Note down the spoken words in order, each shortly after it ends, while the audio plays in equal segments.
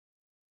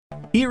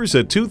Here's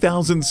a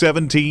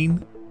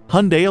 2017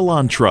 Hyundai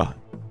Elantra.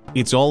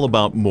 It's all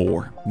about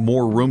more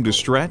room to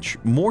stretch,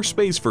 more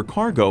space for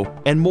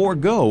cargo, and more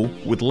go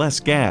with less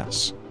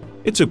gas.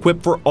 It's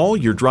equipped for all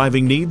your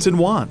driving needs and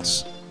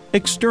wants.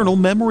 External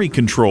memory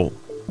control,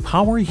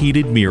 power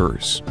heated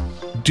mirrors,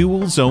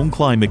 dual zone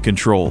climate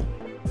control,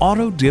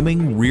 auto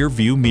dimming rear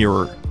view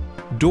mirror,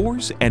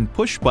 doors and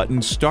push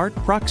button start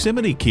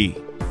proximity key,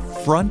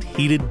 front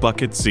heated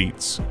bucket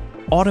seats,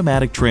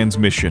 automatic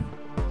transmission,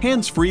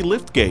 hands-free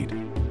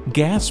liftgate,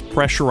 gas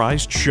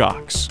pressurized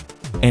shocks,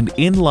 and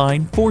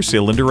inline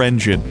 4-cylinder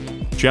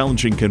engine.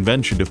 Challenging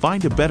convention to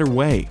find a better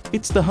way.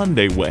 It's the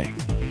Hyundai way.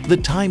 The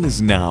time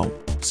is now.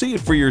 See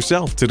it for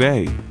yourself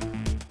today.